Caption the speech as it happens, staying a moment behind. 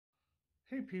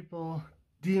Hey people,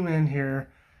 D-Man here,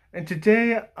 and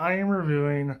today I am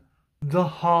reviewing The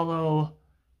Hollow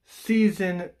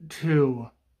Season 2.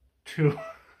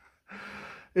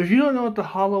 If you don't know what The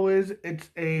Hollow is, it's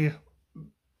a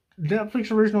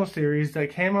Netflix original series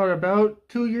that came out about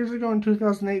 2 years ago in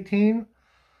 2018,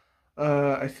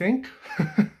 I think,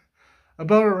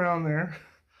 about around there.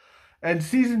 And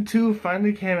Season 2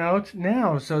 finally came out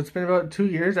now, so it's been about 2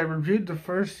 years. I reviewed the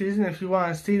first season. If you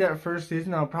want to see that first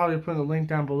season, I'll probably put the link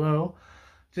down below,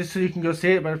 just so you can go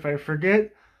see it. But if I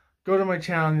forget, go to my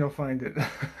channel and you'll find it.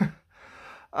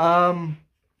 um,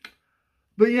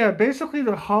 but yeah, basically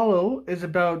The Hollow is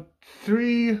about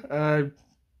three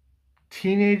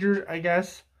teenagers, I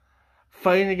guess,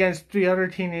 fighting against three other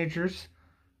teenagers.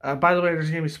 By the way, there's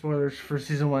going to be spoilers for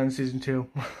Season 1 and Season 2.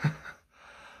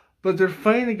 But they're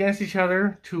fighting against each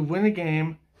other to win a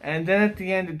game, and then at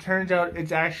the end it turns out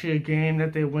it's actually a game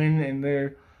that they win, and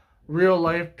they're real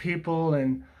life people,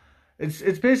 and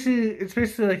it's basically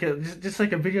like just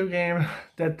like a video game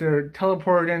that they're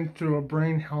teleported in through a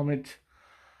brain helmet,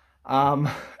 and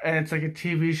it's like a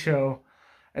TV show,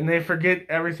 and they forget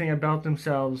everything about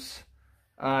themselves,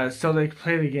 so they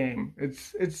play the game.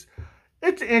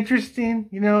 It's interesting,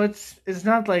 it's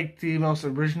not like the most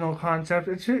original concept.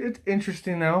 It's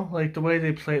interesting though, like the way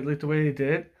they played, like the way they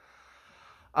did it.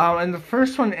 And the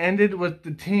first one ended with the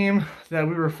team that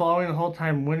we were following the whole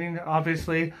time winning,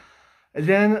 obviously. And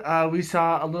then we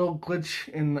saw a little glitch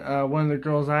in one of the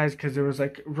girls' eyes because there was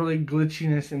like really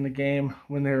glitchiness in the game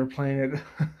when they were playing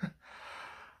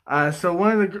it. So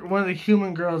one of the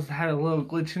human girls had a little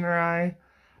glitch in her eye,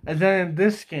 and then in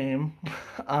this game,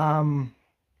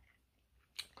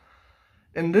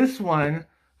 in this one,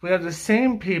 we have the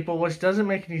same people, which doesn't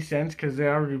make any sense because they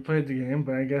already played the game,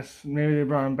 but I guess maybe they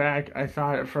brought them back. I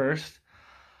thought at first,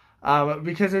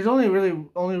 because there's only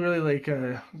really like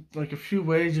a few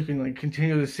ways you can like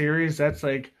continue the series. That's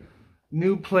like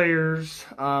new players,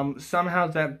 somehow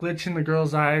that glitch in the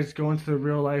girl's eyes go into the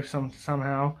real life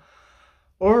somehow,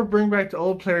 or bring back the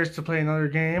old players to play another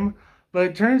game. But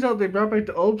it turns out they brought back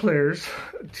the old players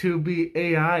to be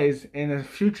AIs in a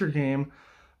future game,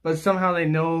 but somehow they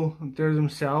know they're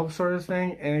themselves, sort of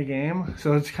thing, in a game.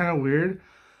 So it's kind of weird.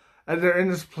 And they're in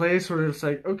this place where it's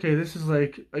like, okay, this is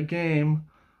like a game.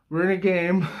 We're in a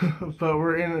game, but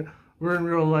we're in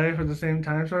real life at the same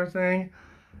time, sort of thing.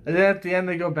 And then at the end,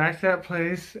 they go back to that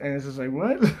place, and it's just like,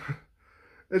 what?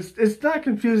 It's not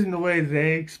confusing the way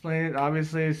they explain it.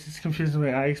 Obviously, it's just confusing the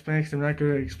way I explain it because I'm not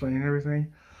good at explaining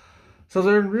everything. So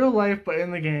they're in real life, but in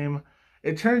the game.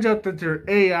 It turns out that they're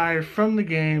AI from the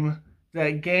game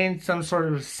that gained some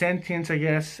sort of sentience, I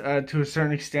guess, to a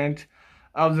certain extent,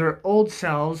 of their old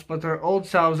selves, but their old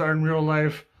selves are in real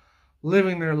life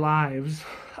living their lives.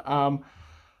 So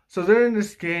they're in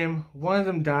this game. One of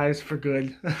them dies for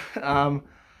good. And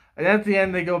at the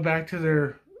end, they go back to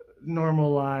their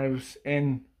normal lives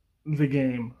in the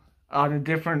game on a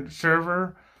different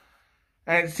server.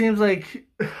 And it seems like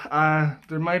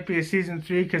there might be a Season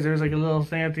 3 because there's like a little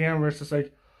thing at the end where it's just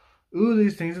like, ooh,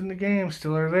 these things in the game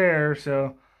still are there,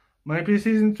 so might be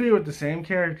Season 3 with the same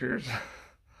characters.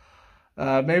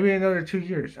 Maybe another 2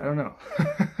 years, I don't know.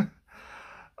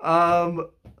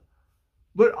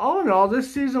 But all in all,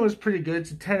 this season was pretty good.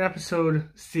 It's a 10-episode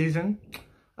season.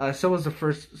 So was the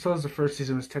first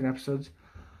season, was 10 episodes.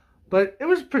 But it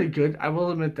was pretty good, I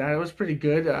will admit that. It was pretty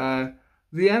good.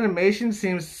 The animation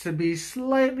seems to be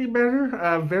slightly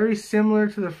better. Very similar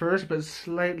to the first, but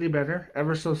slightly better,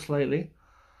 ever so slightly.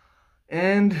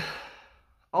 And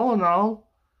all in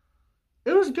all,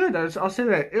 it was good. I'll say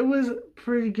that it was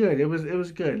pretty good. It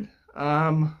was good.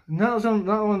 Not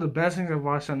one of the best things I've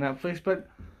watched on Netflix, but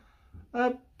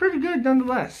pretty good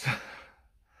nonetheless.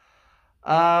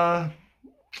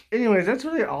 Anyways, that's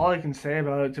really all I can say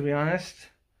about it, to be honest.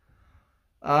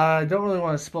 I don't really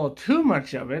want to spoil too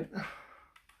much of it.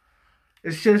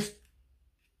 It's just,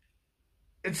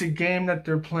 it's a game that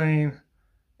they're playing,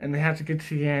 and they have to get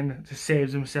to the end to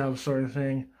save themselves, sort of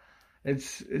thing.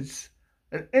 It's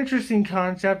an interesting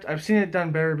concept. I've seen it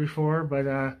done better before, but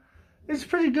it's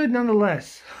pretty good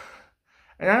nonetheless.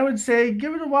 And I would say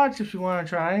give it a watch if you want to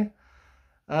try,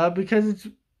 because it's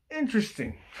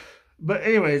interesting. But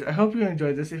anyways, I hope you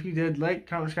enjoyed this. If you did, like,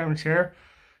 comment, subscribe, and share.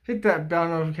 Hit that bell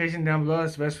notification down below.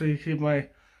 That's the best way to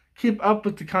keep up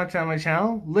with the content on my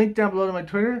channel. Link down below to my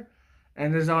Twitter.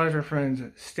 And as always, my friends,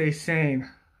 stay sane.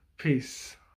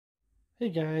 Peace. Hey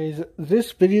guys,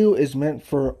 this video is meant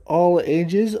for all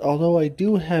ages, although I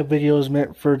do have videos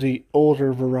meant for the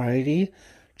older variety.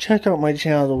 Check out my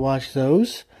channel to watch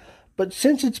those. But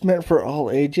since it's meant for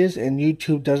all ages and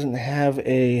YouTube doesn't have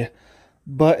a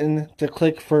button to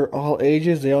click for all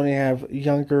ages. They only have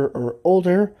younger or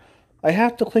older. I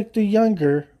have to click the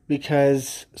younger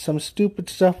because some stupid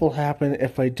stuff will happen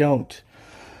if I don't.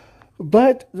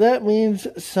 But that means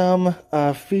some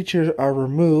features are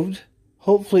removed.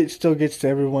 Hopefully it still gets to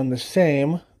everyone the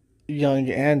same, young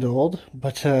and old,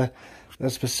 but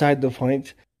that's beside the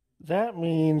point. That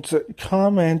means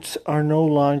comments are no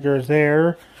longer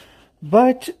there.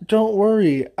 But don't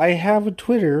worry, I have a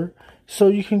Twitter, so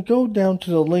you can go down to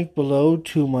the link below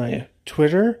to my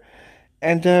Twitter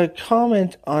and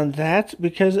comment on that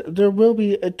because there will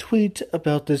be a tweet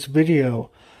about this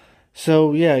video.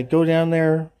 So yeah, go down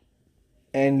there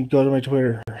and go to my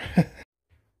Twitter.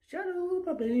 Shadow,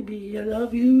 my baby, I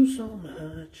love you so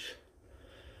much.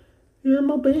 You're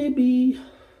my baby.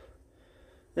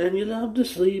 And you love to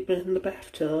sleep in the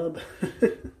bathtub.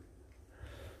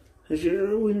 'Cause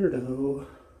you're a weirdo.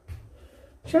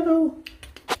 Shadow,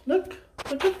 look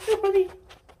over here, buddy.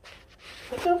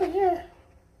 Look over here.